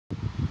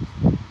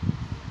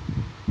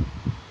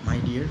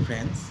dear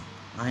friends,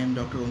 I am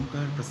Dr.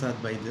 Omkar Prasad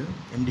Baidya,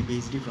 MD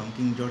PhD from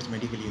King George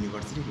Medical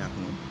University,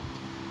 Lucknow.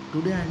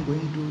 Today I am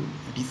going to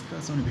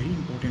discuss on a very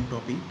important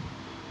topic,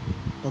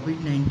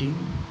 COVID-19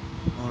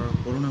 or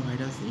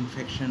coronavirus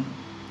infection,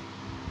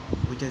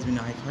 which has been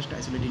first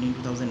isolated in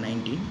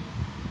 2019,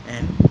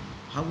 and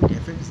how it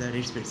affects the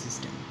respiratory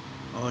system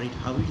or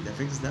how it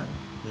affects the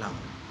lung.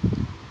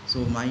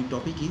 So my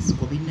topic is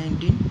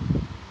COVID-19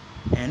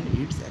 and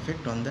its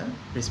effect on the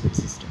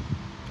respiratory system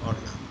or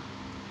lung.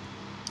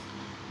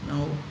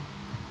 Now,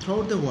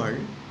 throughout the world,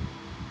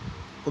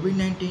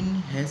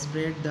 COVID-19 has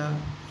spread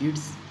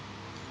its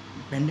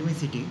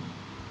pandemicity,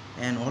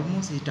 and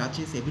almost it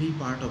touches every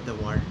part of the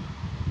world,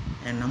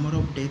 and number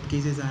of death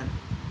cases are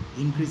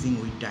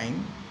increasing with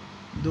time,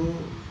 though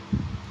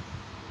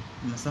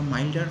some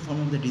milder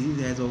form of the disease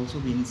has also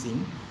been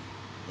seen.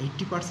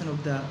 80%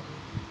 of the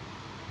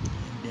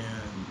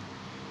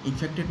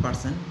infected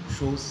person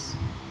shows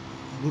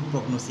good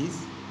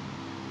prognosis.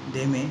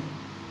 They may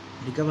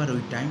recover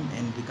with time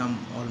and become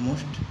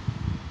almost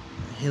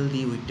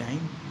healthy with time,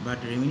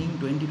 but remaining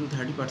 20 to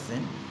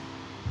 30%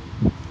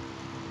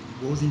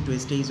 goes into a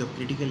stage of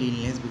critical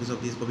illness because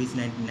of this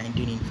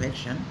COVID-19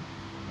 infection,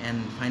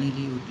 and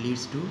finally it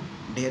leads to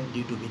death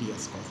due to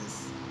various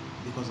causes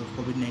because of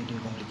COVID-19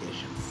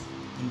 complications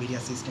in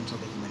various systems of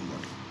the human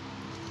body.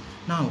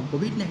 Now,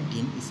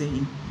 COVID-19 is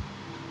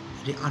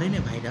a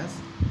RNA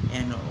virus,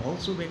 and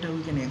also better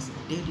we can tell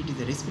it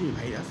is a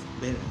respiratory virus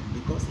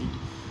because it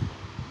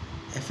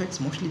affects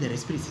mostly the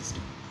respiratory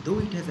system, though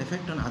it has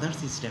effect on other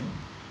system,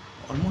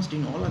 almost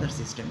in all other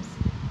systems,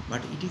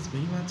 but it is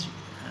very much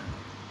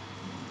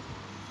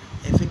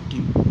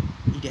effective.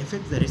 It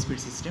affects the respiratory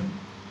system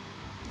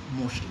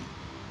mostly.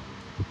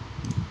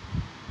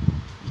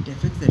 It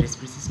affects the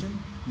respiratory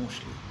system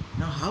mostly.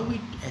 Now, how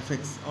it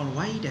affects or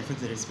why it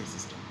affects the respiratory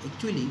system?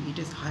 Actually, it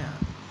is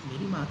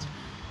very much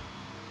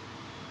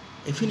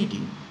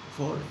affinity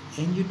for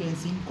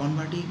angiotensin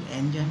converting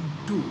enzyme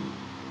 2,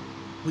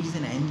 which is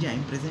an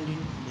enzyme present in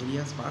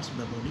various parts of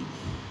the body,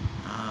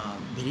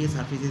 various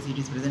surfaces. It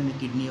is present in the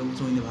kidney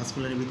also, in the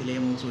vascular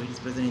epithelium also, it is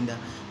present in the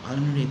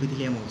pulmonary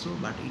epithelium also,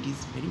 but it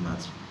is very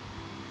much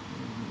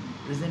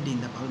present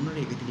in the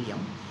pulmonary epithelium,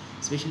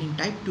 especially in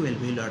type 2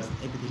 alveolar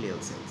epithelial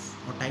cells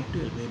or type 2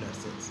 alveolar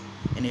cells.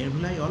 And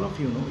alveoli, all of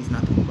you know, is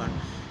nothing but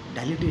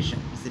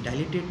dilatation. It's a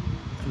dilated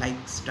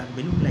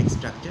balloon-like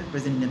structure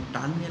present in the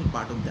terminal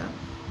part of the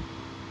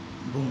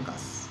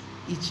bronchus.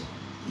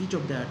 Each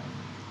of the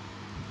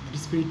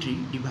respiratory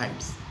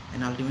divides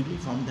and ultimately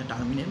form the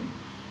terminal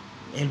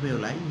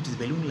alveoli, which is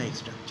balloon-like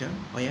structure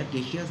where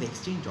gaseous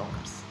exchange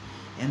occurs.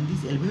 And this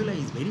alveoli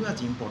is very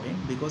much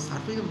important because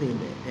surface of the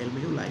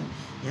alveoli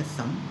has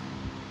some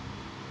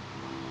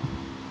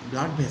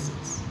blood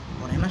vessels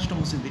or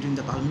anastomosis between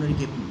the pulmonary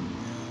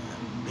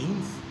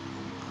veins,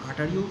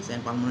 arterioles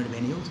and pulmonary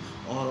venules,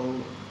 or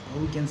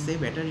we can say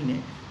better in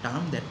a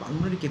term that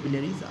pulmonary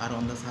capillaries are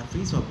on the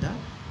surface of the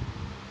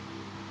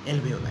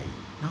alveoli.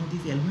 Now,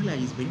 this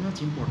alveoli is very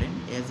much important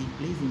as it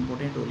plays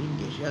important role in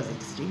gaseous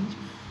exchange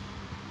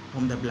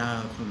from the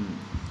blood,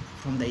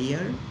 from the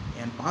air,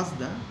 and pass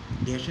the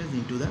gases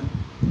into the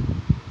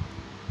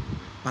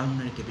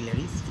pulmonary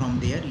capillaries. From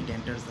there, it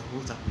enters the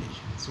whole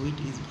circulation. So,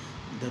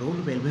 the role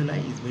of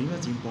alveoli is very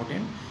much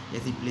important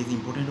as it plays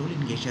important role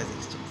in gaseous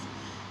exchange.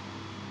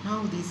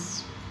 Now,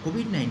 this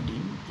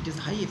COVID-19, it is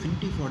high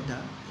affinity for the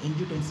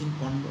angiotensin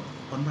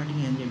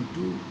converting enzyme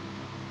 2,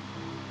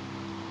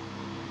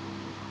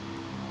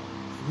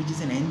 which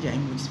is an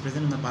enzyme which is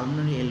present in the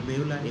pulmonary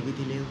alveolar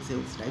epithelial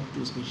cells type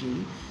 2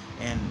 especially,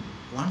 and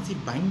once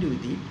it binds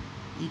with it,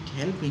 it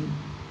helps in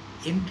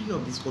entry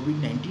of this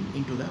COVID-19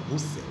 into the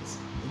host cells,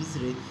 it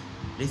is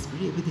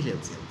respiratory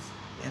epithelial cells,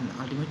 and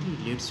ultimately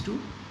it leads to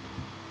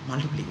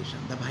multiplication.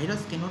 The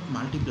virus cannot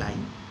multiply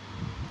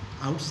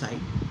outside,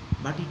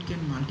 but it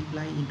can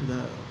multiply into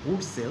the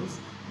host cells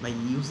by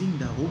using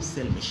the host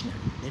cell machinery.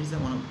 There is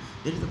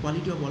the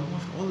quality of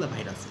almost all the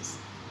viruses,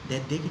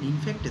 that they can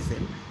infect a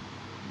cell,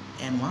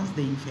 and once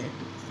they infect,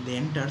 they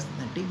enters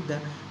and take the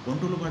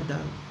control over the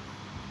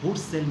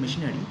host cell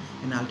machinery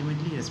and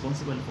ultimately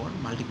responsible for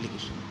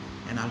multiplication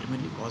and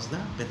ultimately cause the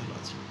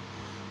pathology.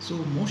 So,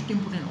 most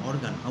important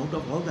organ out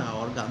of all the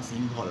organs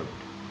involved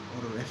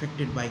or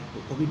affected by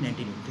COVID-19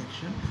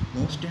 infection,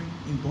 most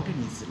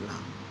important is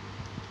lung.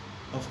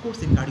 Of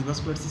course, in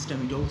cardiovascular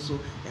system, it also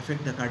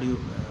affects the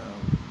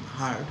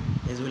heart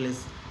as well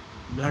as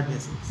blood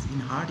vessels. In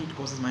heart, it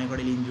causes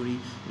myocardial injury,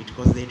 it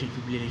causes atrial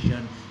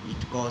fibrillation,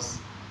 it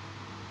causes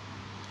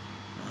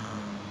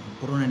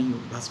coronary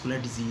vascular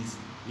disease,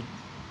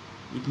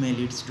 it may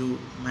lead to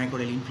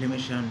myocardial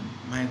inflammation,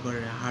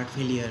 myocardial heart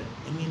failure,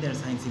 and many other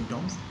signs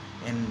symptoms,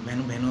 and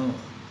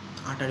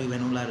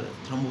arteriovenular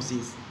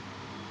thrombosis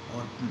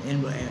or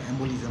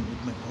embolism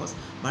it may cause.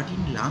 But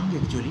in lung,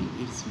 actually,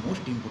 it is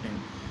most important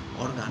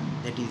organ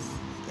that is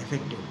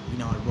affected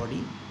in our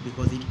body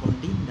because it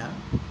contains the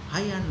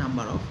higher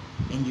number of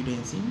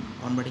angiotensin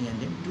converting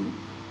enzyme 2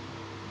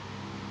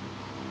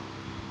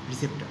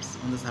 receptors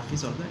on the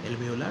surface of the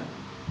alveolar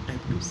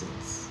type 2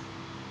 cells,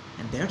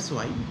 and that's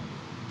why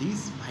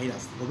this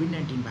virus,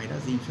 COVID-19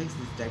 virus, infects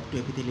these type 2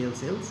 epithelial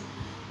cells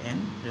and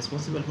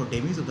responsible for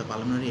damage of the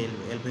pulmonary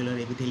alveolar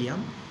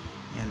epithelium,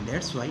 and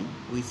that's why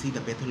we see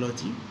the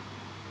pathology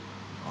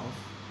of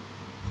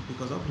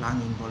because of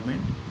lung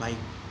involvement by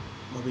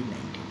COVID-19.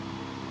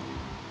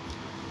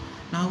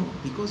 Now,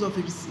 because of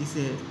it's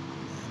a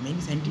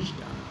many scientists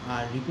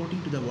are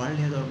reporting to the World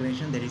Health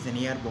Organization that is an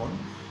airborne,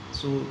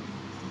 so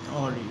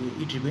or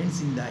it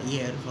remains in the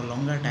air for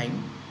longer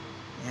time,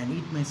 and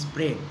it may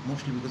spread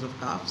mostly because of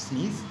cough,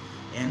 sneeze,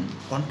 and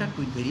contact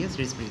with various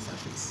respiratory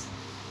surface.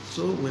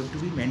 So we have to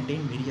be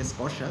maintain various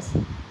cautious,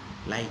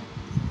 like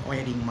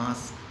wearing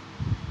mask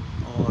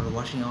or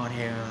washing our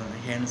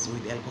hands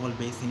with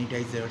alcohol-based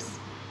sanitizers,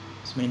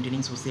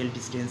 maintaining social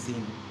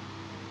distancing,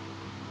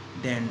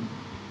 then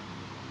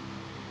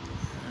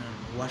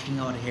washing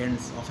our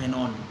hands off and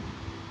on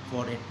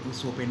with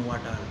soap and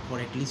water for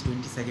at least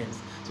 20 seconds.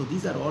 So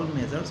these are all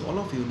measures, all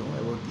of you know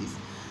about this.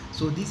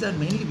 So these are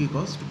mainly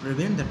because to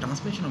prevent the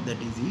transmission of the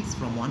disease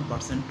from one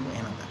person to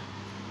another.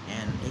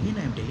 And again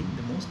I am telling,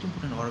 the most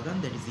important organ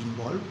that is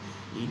involved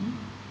in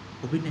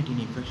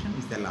COVID-19 infection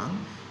is the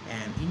lung.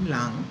 And in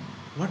lung,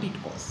 what it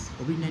causes?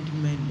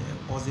 COVID-19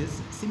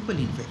 causes simple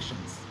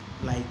infections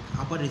like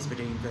upper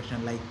respiratory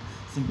infection, like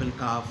simple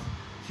cough,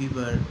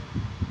 fever,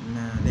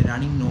 the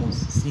running nose,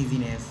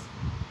 sneeziness.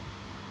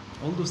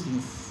 All those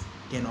things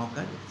can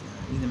occur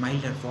in a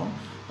milder form,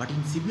 but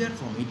in severe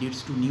form it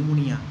leads to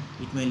pneumonia,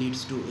 it may lead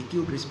to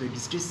acute respiratory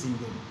distress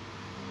syndrome,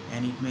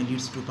 and it may lead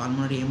to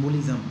pulmonary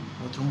embolism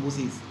or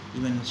thrombosis,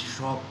 even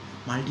shock,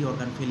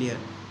 multi-organ failure,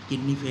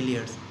 kidney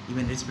failures,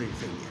 even respiratory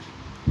failure.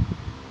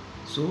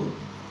 So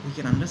we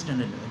can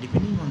understand that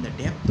depending on the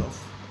depth of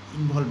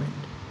involvement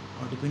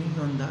or depending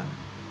on the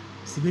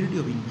severity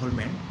of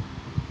involvement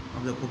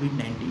of the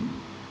COVID-19,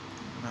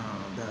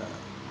 the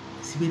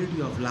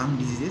severity of lung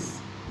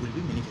diseases will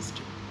be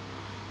manifested.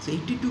 So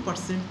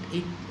 82%,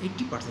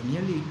 80%,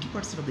 nearly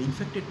 80% of the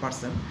infected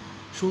person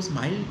shows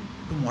mild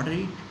to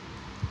moderate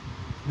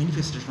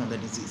manifestation of the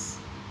disease.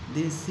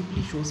 They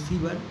simply shows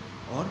fever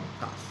or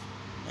cough,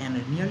 and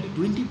nearly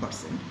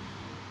 20%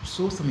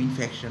 show some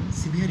infection,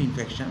 severe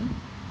infection,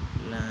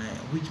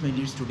 which may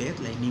lead to death,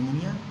 like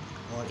pneumonia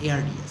or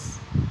ARDS.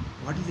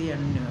 What is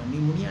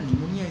pneumonia?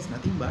 Pneumonia is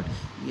nothing but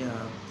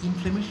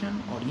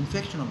inflammation or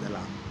infection of the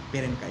lung,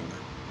 parenchyma,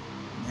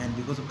 and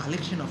because of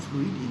collection of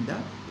fluid in the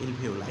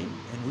alveoli,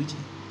 and which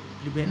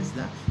prevents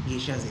the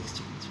gaseous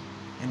exchange.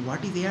 And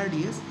what is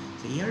ARDS?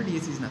 So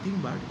ARDS is nothing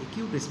but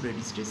acute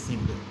respiratory distress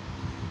syndrome.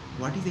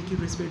 What is acute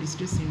respiratory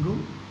distress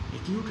syndrome?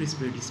 Acute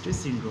respiratory distress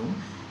syndrome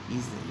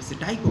is a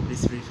type of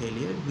respiratory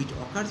failure which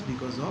occurs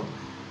because of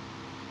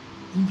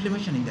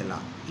inflammation in the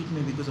lung. It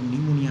may be because of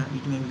pneumonia,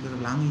 it may be because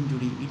of lung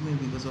injury, it may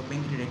be because of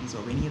pancreatitis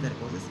or any other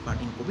causes,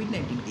 but in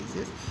COVID-19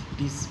 cases,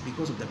 it is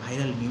because of the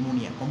viral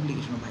pneumonia,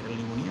 complication of viral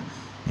pneumonia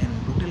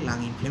and total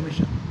lung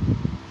inflammation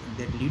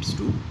that leads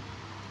to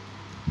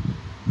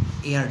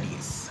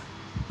ARDS.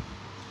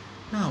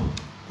 Now,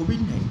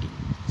 COVID-19,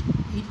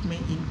 it may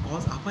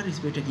cause upper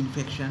respiratory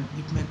infection,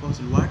 it may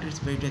cause lower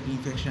respiratory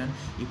infection,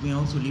 it may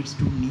also leads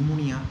to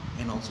pneumonia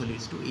and also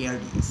leads to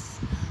ARDS.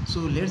 So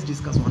let's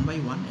discuss one by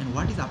one. And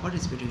what is upper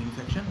respiratory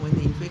infection? When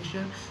the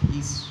infection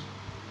is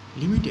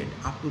limited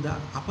up to the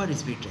upper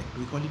respiratory tract,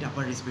 we call it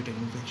upper respiratory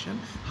infection.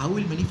 How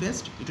will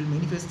manifest? It will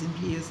manifest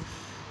simply as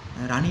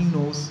running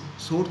nose,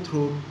 sore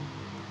throat,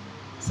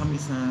 some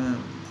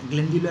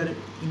glandular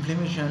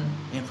inflammation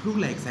and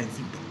flu-like sign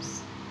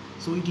symptoms.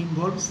 So it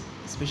involves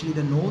especially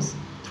the nose,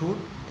 throat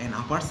and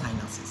upper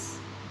sinuses.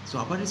 So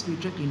upper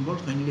respiratory tract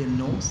involves mainly the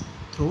nose,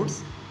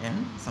 throats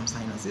and some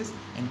sinuses,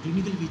 and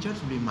clinical features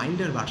will be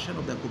milder version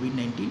of the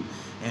COVID-19,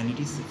 and it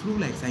is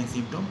flu-like sign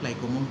symptom like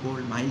common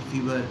cold, mild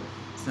fever,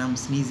 some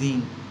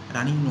sneezing,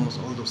 running nose,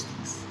 all those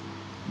things.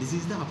 This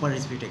is the upper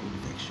respiratory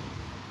infection.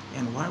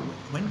 And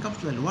when it comes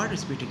to the lower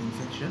respiratory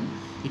infection,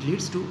 it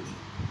leads to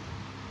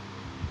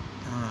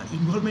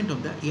involvement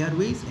of the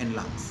airways and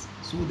lungs.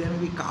 So there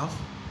may be cough.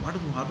 What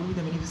will be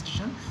the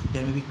manifestation?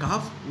 There may be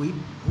cough with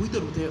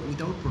or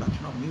without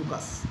production of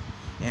mucus,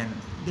 and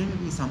there may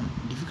be some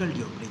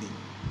difficulty of breathing.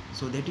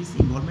 So that is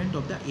involvement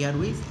of the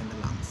airways and the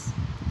lungs.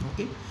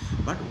 Okay,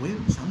 but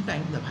when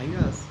sometimes the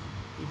virus,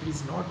 if it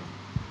is not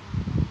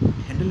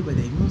handled by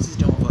the immune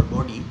system of our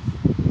body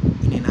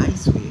in a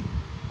nice way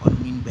or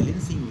in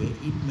balancing way,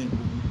 it may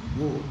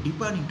go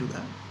deeper into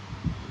the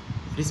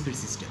respiratory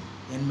system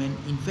and may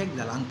infect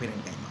the lung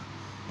parenchyma,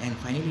 and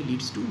finally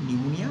leads to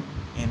pneumonia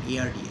and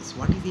ARDS.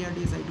 What is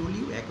ARDS? I told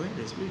you, acquired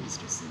respiratory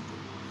distress syndrome.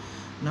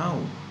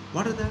 Now,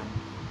 what are the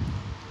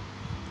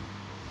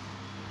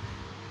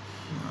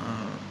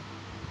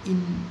in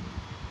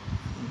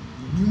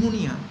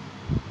pneumonia,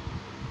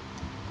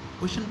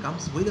 question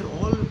comes whether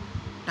all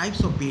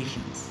types of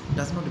patients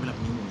does not develop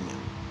pneumonia.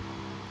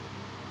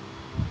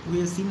 We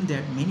have seen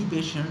that many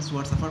patients who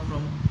are suffer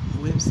from,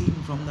 we have seen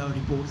from the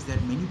reports that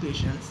many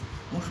patients,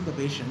 most of the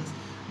patients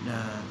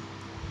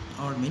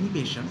or many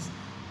patients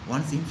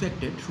once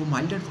infected show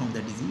milder form of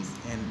the disease,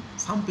 and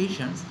some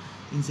patients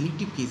in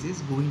selective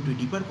cases go into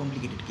deeper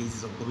complicated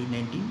cases of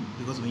COVID-19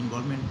 because of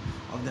involvement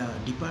of the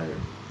deeper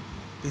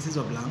phases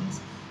of lungs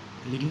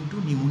leading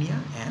to pneumonia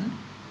and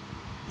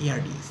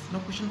ARDS. Now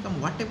question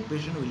comes, what type of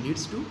patient will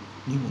leads to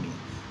pneumonia?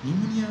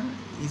 Pneumonia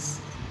is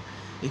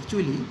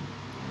actually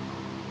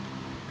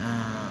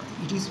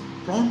it is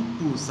prone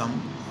to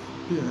some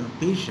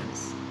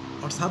patients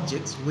or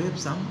subjects who have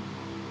some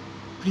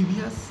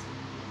previous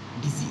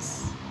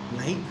disease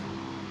like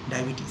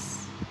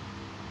diabetes,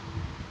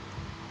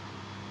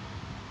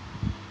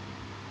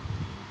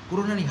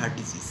 coronary heart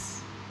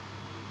disease,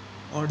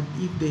 or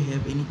if they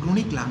have any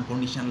chronic lung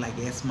condition like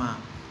asthma,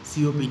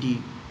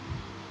 COPD,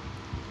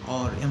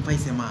 or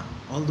emphysema,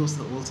 all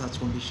such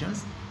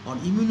conditions, or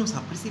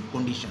immunosuppressive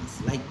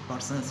conditions like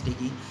persons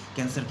taking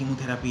cancer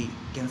chemotherapy,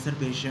 cancer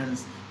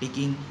patients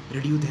taking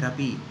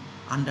radiotherapy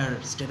under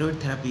steroid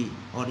therapy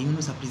or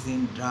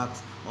immunosuppressing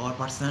drugs, or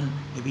person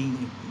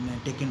having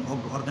taken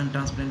organ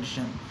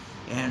transplantation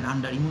and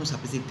under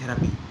immunosuppressive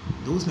therapy,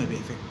 those may be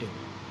affected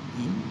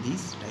in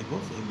this type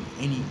of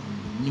any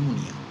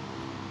pneumonia.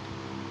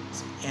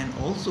 And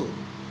also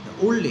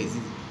the old age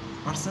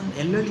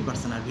elderly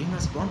person are very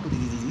much prone to this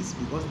disease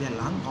because their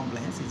lung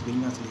compliance is very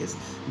much less,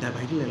 their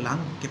vital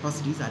lung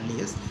capacities are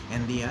less,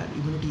 and their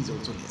immunity is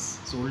also less.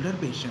 So older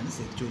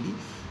patients actually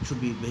should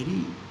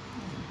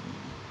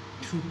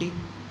take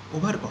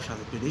over cautious.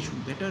 Actually,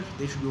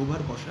 they should be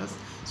over cautious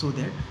so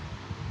that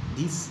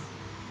this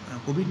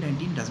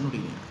COVID-19 does not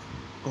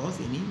cause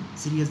any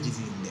serious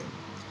disease in them.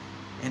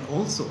 And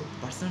also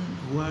person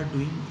who are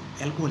doing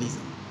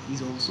alcoholism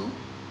is also,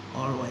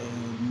 or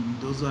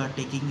those who are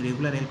taking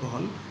regular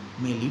alcohol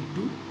may lead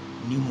to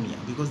pneumonia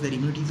because their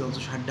immunity is also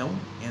shut down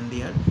and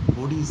their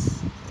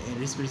body's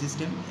respiratory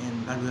system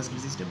and cardiovascular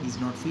system is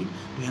not fit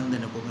to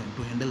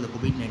handle the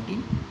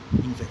COVID-19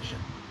 infection.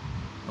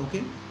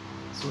 Okay,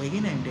 so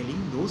again I am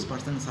telling those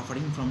persons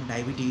suffering from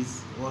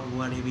diabetes or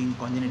who are having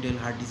congenital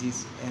heart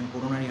disease and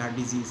coronary heart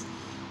disease,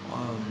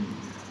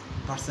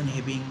 person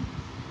having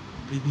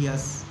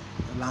previous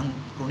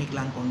chronic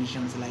lung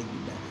conditions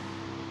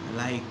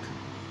like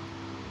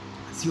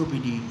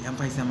COPD,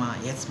 emphysema,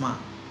 asthma,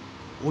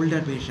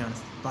 older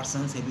patients,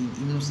 persons having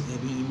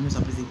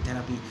immunosuppressive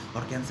therapy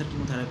or cancer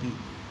chemotherapy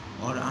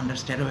or under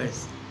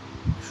steroids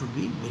should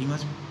be very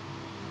much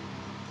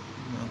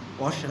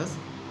cautious,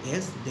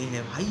 as they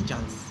have high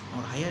chance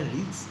or higher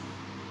risks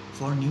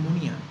for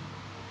pneumonia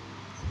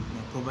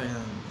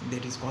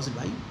that is caused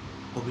by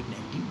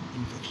COVID-19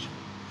 infection.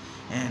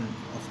 And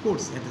of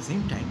course at the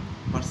same time,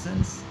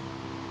 persons,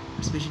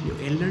 especially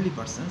elderly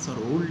persons or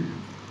old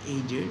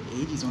age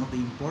is one of the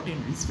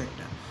important risk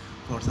factor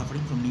for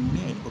suffering from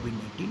pneumonia in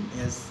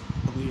COVID-19, as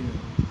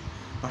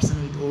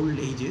person with old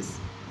ages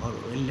or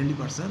elderly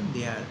person,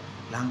 their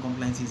lung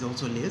compliance is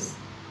also less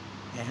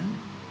and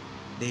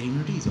their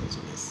immunity is also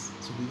less.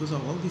 So because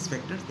of all these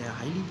factors, they are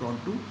highly prone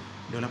to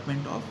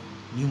development of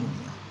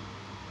pneumonia.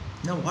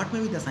 Now what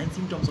may be the sign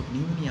symptoms of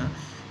pneumonia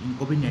in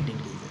COVID-19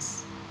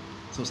 cases?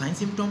 So sign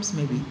symptoms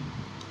may be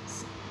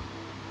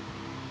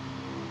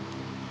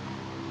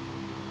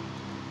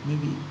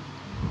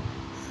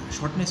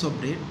shortness of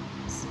breath,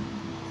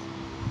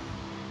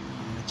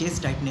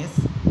 chest tightness,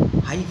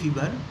 high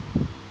fever,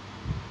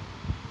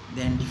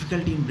 then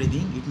difficulty in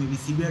breathing. It may be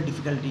severe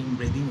difficulty in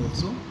breathing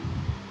also.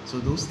 So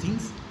those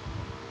things,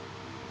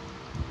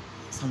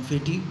 some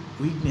fatigue,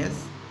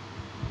 weakness,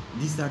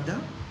 these are the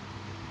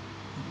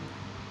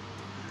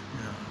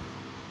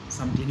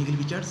some clinical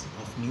features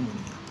of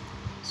pneumonia.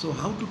 So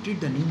how to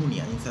treat the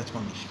pneumonia in such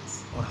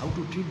conditions, or how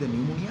to treat the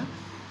pneumonia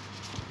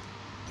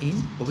in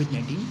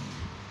COVID-19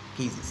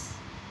 cases?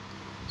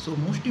 So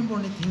most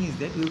important thing is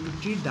that we have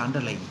to treat the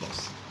underlying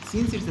cause.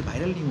 Since it's a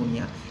viral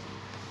pneumonia,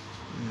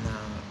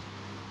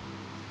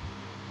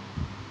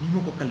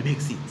 pneumococcal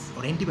vaccines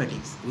or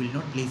antibiotics will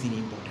not play any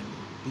important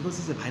role because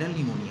it's a viral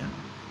pneumonia.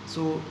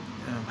 So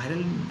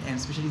viral, and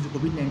especially the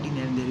COVID-19,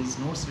 and there is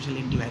no special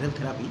antiviral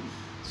therapy.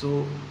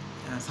 So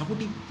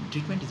supportive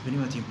treatment is very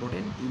much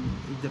important.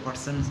 If the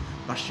person's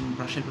partial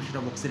pressure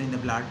of oxygen in the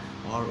blood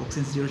or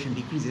oxygen saturation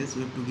decreases,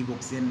 we have to give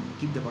oxygen,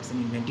 keep the person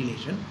in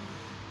ventilation.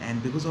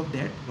 And because of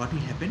that, what will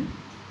happen?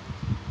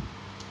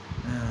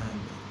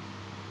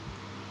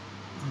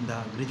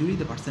 Gradually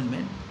the person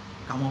may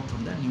come out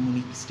from the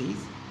pneumonic stage,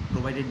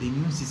 provided the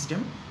immune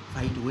system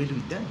fight well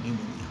with the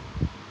pneumonia.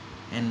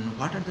 And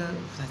what are the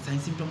sign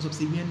symptoms of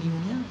severe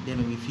pneumonia? There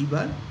may be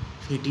fever,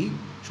 fatigue,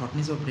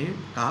 shortness of breath,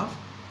 cough,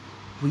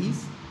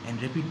 wheeze, and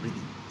rapid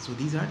breathing. So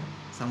these are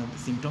some of the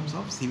symptoms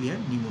of severe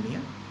pneumonia.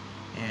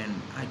 And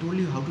I told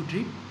you how to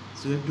treat.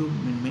 So you have to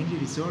mainly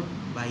resort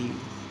by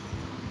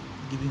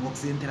giving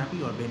oxygen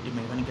therapy or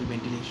mechanical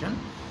ventilation,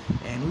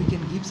 and we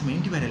can give some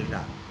antiviral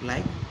drug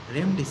like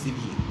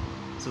remdesivir.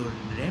 So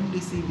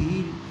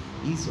remdesivir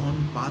is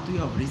on pathway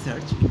of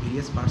research in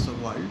various parts of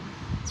the world.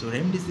 So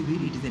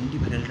remdesivir, it is an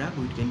antiviral drug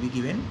which can be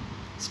given.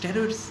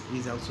 Steroids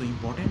is also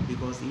important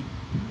because it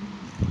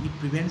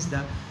prevents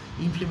the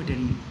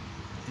inflammatory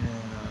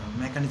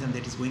mechanism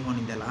that is going on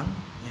in the lung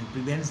and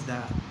prevents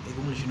the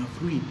accumulation of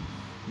fluid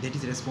that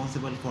is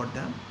responsible for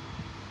the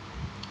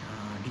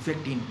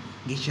defect in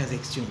gaseous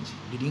exchange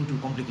leading to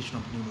complication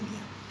of pneumonia.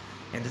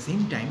 At the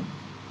same time,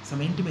 some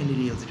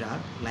antimalarial drug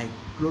like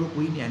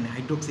chloroquine and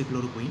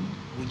hydroxychloroquine,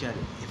 which are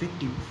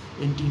effective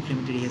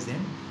anti-inflammatory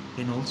agent,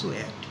 can also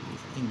act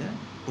in the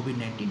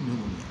COVID-19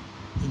 pneumonia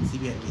in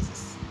severe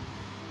cases.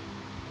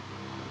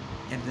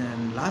 And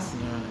then last,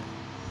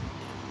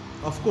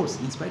 of course,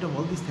 in spite of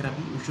all this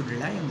therapy, we should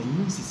rely on the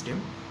immune system,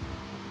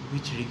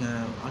 which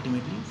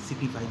ultimately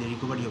signify the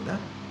recovery of the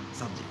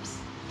subjects.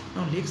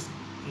 Now let's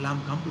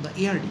come to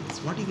the ARDS.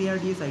 What is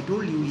ARDS? I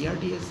told you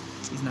ARDS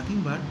is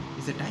nothing but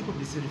is a type of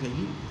respiratory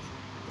failure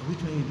which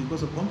may be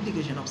because of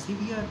complication of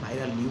severe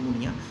viral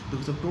pneumonia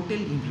because of total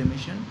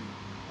inflammation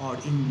or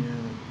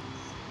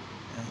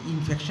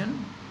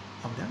infection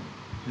of the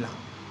lung.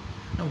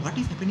 Now what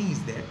is happening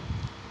is that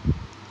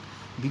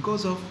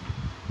because of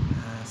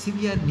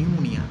severe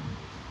pneumonia,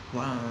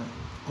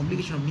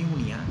 complication of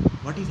pneumonia,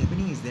 what is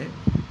happening is that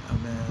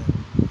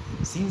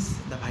since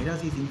the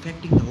virus is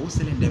infecting the host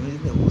cell and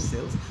damaging the host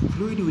cells,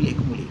 fluid will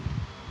accumulate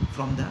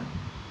from the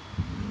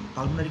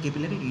pulmonary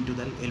capillary into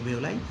the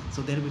alveoli.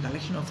 So there will be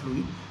collection of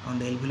fluid on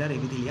the alveolar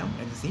epithelium.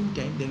 At the same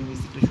time, there will be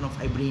secretion of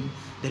fibrin,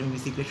 there will be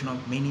secretion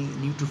of many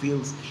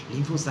neutrophils,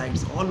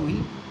 lymphocytes, all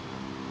will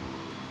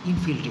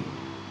infiltrate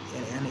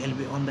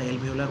on the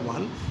alveolar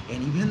wall,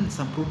 and even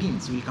some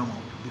proteins will come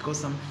out because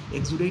some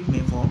exudate may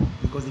form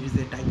because it is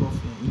a type of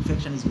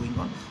infection is going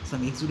on.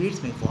 Some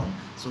exudates may form,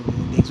 so the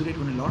exudate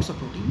contain lots of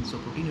protein, so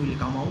protein will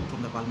come out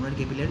from the pulmonary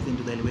capillaries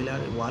into the alveolar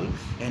wall,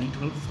 and it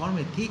will form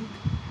a thick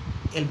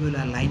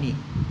alveolar lining,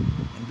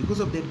 and because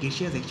of that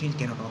gaseous exchange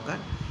cannot occur,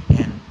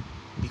 and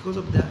because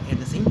of the at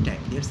the same time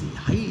there's a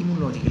high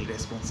immunological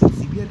response in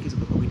severe case of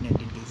the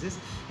COVID-19 cases,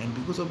 and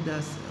because of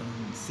the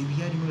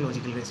severe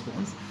immunological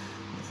response,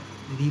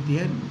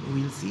 there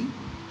we will see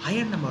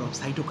higher number of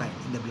cytokine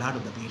in the blood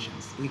of the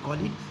patients. We call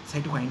it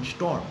cytokine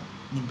storm.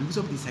 And because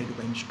of this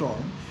cytokine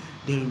storm,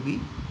 there will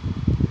be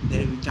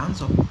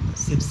chance of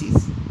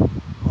sepsis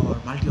or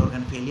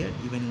multi-organ failure,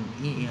 even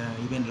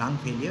lung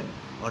failure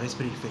or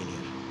respiratory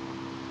failure.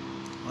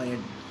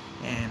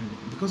 And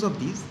because of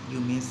this, you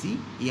may see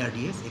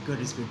ARDS, acute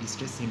respiratory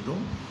distress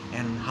syndrome.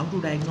 And how to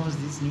diagnose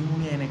this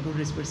pneumonia and acute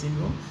respiratory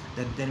syndrome?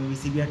 That there will be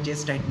severe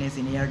chest tightness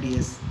in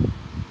ARDS,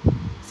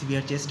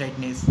 severe chest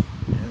tightness,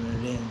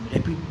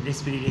 rapid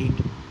respiratory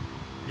rate,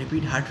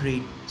 rapid heart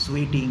rate,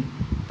 sweating,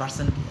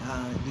 person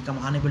become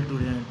unable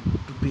to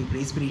take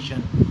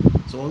respiration.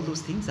 So all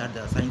those things are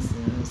the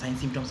sign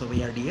symptoms of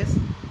ARDS.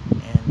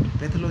 And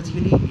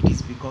pathologically, it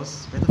is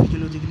because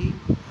pathophysiologically,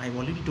 I've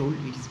already told,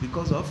 it is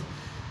because of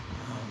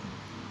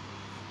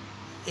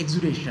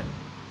exudation,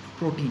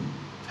 protein,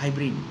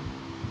 fibrin,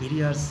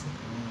 various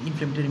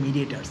inflammatory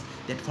mediators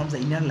that forms the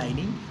inner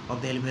lining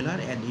of the alveolar,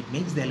 and it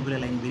makes the alveolar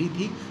lining very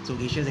thick, so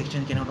gaseous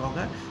exchange cannot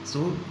occur.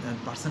 So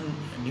person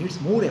needs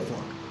more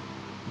effort,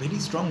 very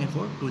strong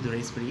effort to the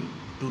respiratory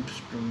to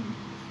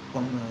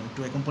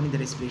accompany the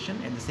respiration.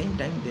 At the same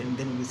time, then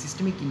will be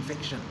systemic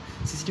infection,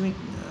 systemic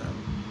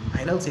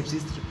viral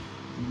sepsis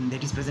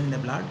that is present in the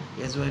blood,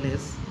 as well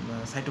as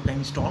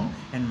cytokine storm,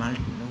 and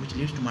which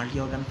leads to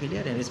multi-organ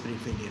failure and respiratory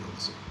failure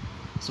also.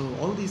 So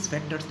all these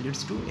factors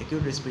leads to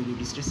acute respiratory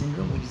distress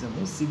syndrome, which is the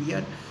most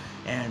severe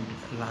and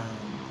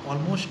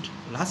almost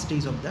last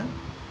stage of the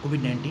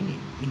COVID-19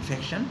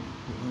 infection,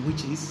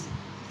 which is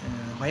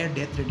where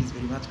death rate is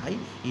very much high,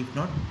 if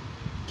not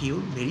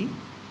cured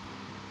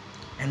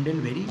handled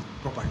very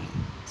properly.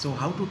 So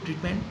how to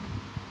treatment?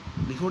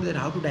 Before that,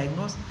 how to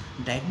diagnose?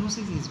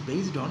 Diagnosis is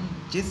based on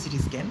chest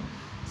CT scan.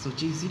 So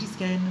CT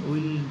scan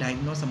will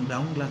diagnose some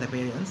ground glass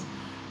appearance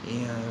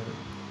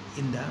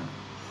in the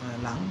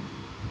lung,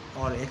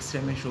 or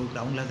X-ray may show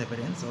ground glass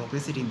appearance or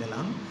opacity in the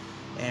lung.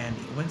 And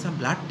when some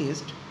blood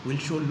test will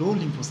show low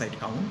lymphocyte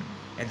count,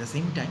 at the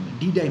same time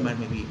D-dimer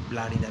may be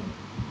blood in the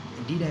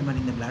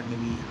blood may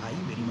be high,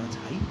 very much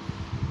high,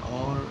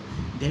 or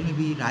there may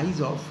be rise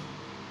of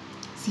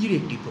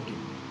C-reactive protein,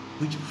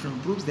 which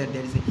proves that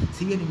there is a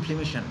severe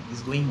inflammation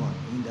is going on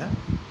in the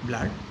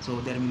blood.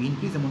 So there may be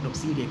increased amount of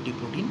C-reactive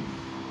protein.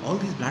 All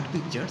these blood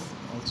pictures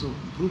also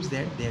proves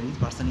that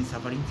person is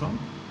suffering from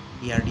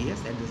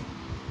ARDS, and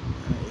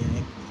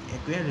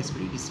acquired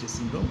respiratory distress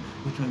syndrome,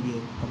 which may be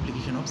a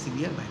complication of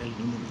severe viral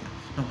pneumonia.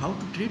 Now how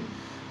to treat?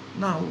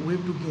 Now we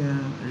have to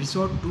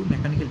resort to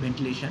mechanical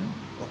ventilation,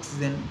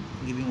 oxygen,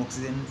 giving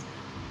oxygen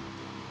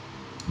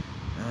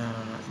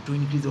to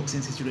increase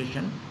oxygen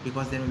saturation,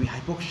 because there may be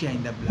hypoxia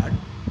in the blood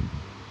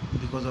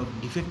because of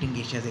defect in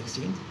gaseous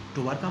exchange.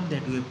 To overcome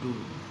that, we have to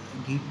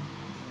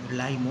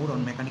rely more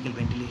on mechanical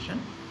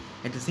ventilation.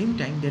 At the same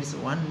time, there is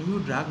one new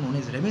drug known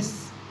as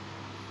remestemcel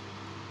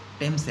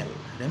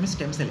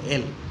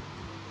L.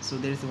 So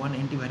there is one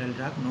antiviral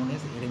drug known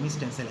as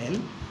remestemcel L,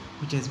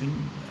 which has been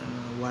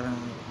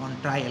on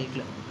trial,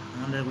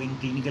 undergoing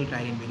clinical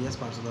trial in various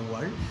parts of the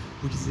world,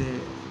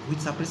 which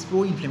suppresses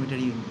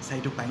pro-inflammatory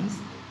cytokines,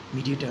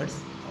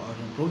 mediators, or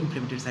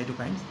pro-inflammatory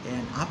cytokines,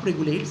 and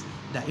upregulates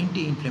the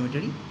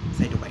anti-inflammatory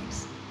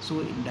cytokines.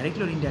 So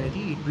directly or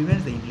indirectly, it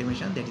prevents the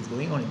inflammation that is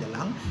going on in the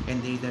lung,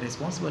 and there is the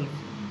responsible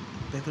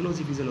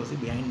physiology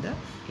behind the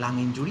lung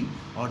injury,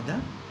 or the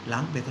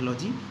lung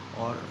pathology,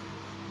 or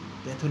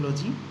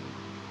pathology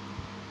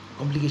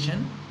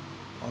complication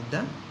of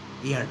the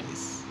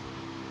ARDS.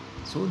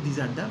 So these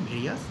are the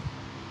various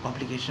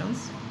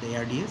complications of the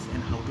ARDS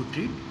and how to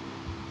treat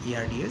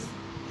ARDS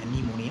and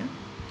pneumonia.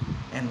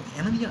 And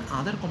another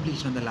other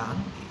complication of the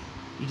lung,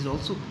 it is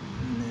also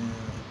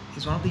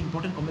is one of the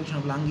important complication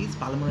of lung is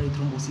pulmonary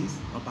thrombosis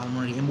or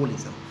pulmonary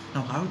embolism.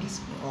 Now how it is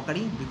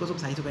occurring? Because of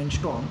cytokine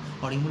storm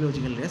or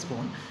immunological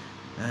response,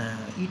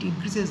 it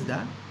increases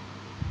the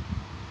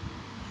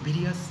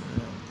various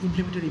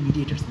inflammatory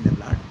mediators in the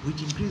blood,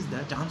 which increase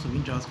the chance of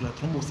intravascular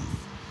thrombosis.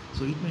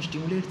 So it may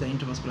stimulate the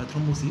intravascular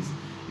thrombosis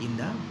in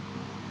the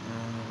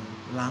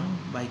lung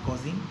by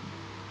causing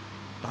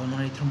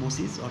pulmonary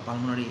thrombosis or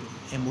pulmonary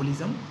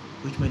embolism,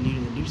 which may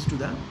leads to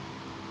the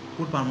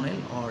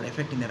pulmonary or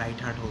effect in the right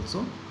heart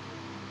also.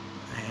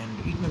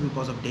 And it may be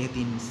cause of death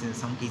in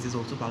some cases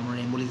also.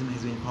 Pulmonary embolism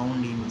has been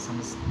found in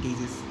some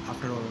cases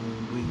after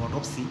doing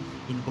autopsy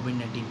in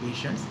COVID-19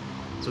 patients.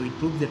 So it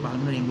proves that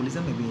pulmonary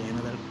embolism may be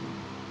another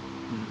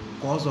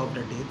cause of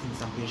the death in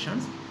some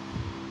patients.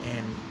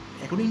 And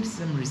according to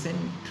some recent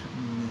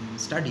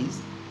studies,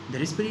 the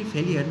respiratory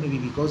failure may be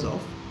because of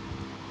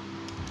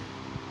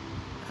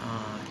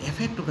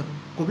effect of the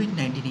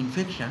COVID-19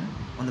 infection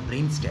on the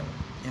brainstem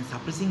and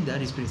suppressing the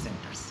respiratory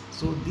centers.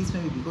 So this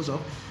may be because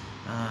of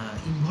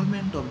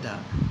involvement of the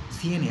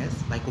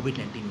CNS by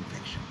COVID-19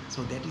 infection.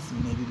 So that is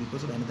maybe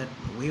because of another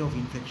way of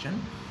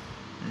infection.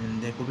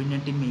 The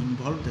COVID-19 may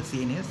involve the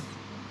CNS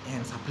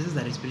and suppresses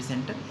the respiratory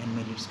center and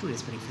may leads to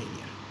respiratory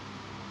failure.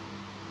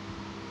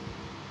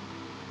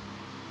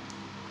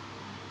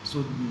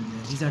 So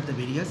these are the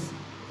various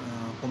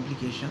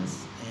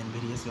complications and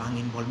various lung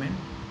involvement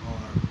or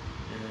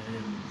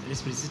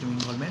respiratory system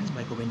involvement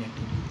by COVID-19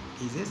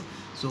 cases.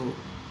 So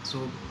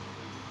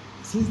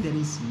since there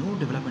is no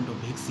development of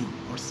vaccine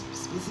or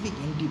specific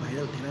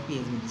antiviral therapy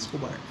has been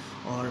discovered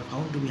or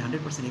found to be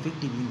 100%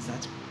 effective in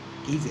such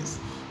cases,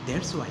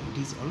 that's why it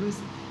is always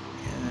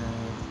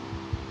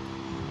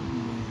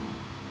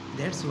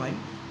that's why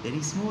there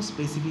is no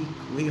specific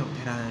way of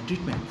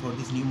treatment for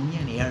this pneumonia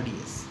and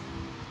ARDS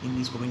in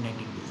these COVID-19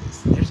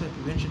 cases. That's why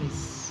prevention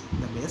is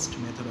the best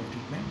method of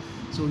treatment.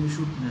 So you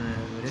should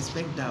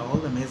respect all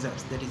the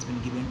measures that is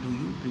been given to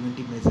you,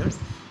 preventive measures,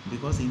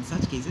 because in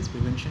such cases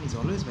prevention is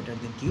always better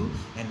than cure.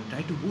 And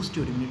try to boost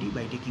your immunity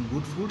by taking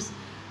good foods.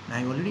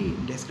 I already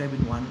described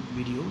in one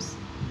videos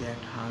that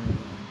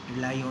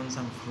rely on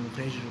some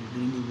fresh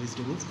green leaf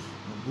vegetables,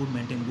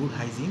 maintain good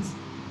hygiene,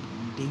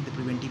 take the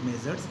preventive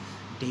measures,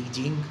 take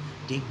zinc,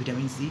 take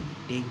vitamin C,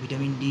 take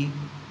vitamin D,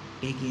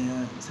 take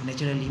some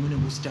natural immune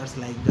boosters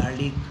like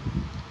garlic,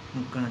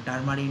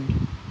 turmeric,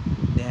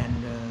 then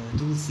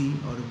tulsi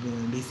or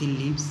basil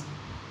leaves,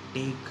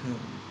 take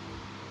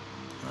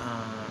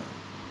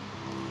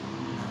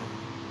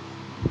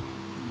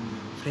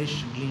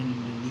fresh green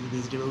leaf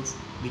vegetables,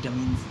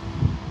 vitamins,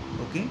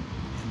 okay,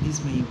 and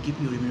this may keep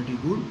your immunity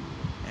good,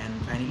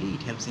 and finally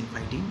it helps in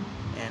fighting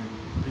and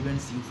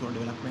prevents you from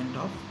development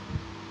of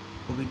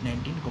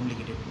COVID-19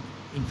 complicated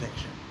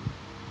infection.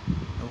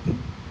 Okay,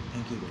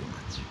 thank you very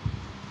much.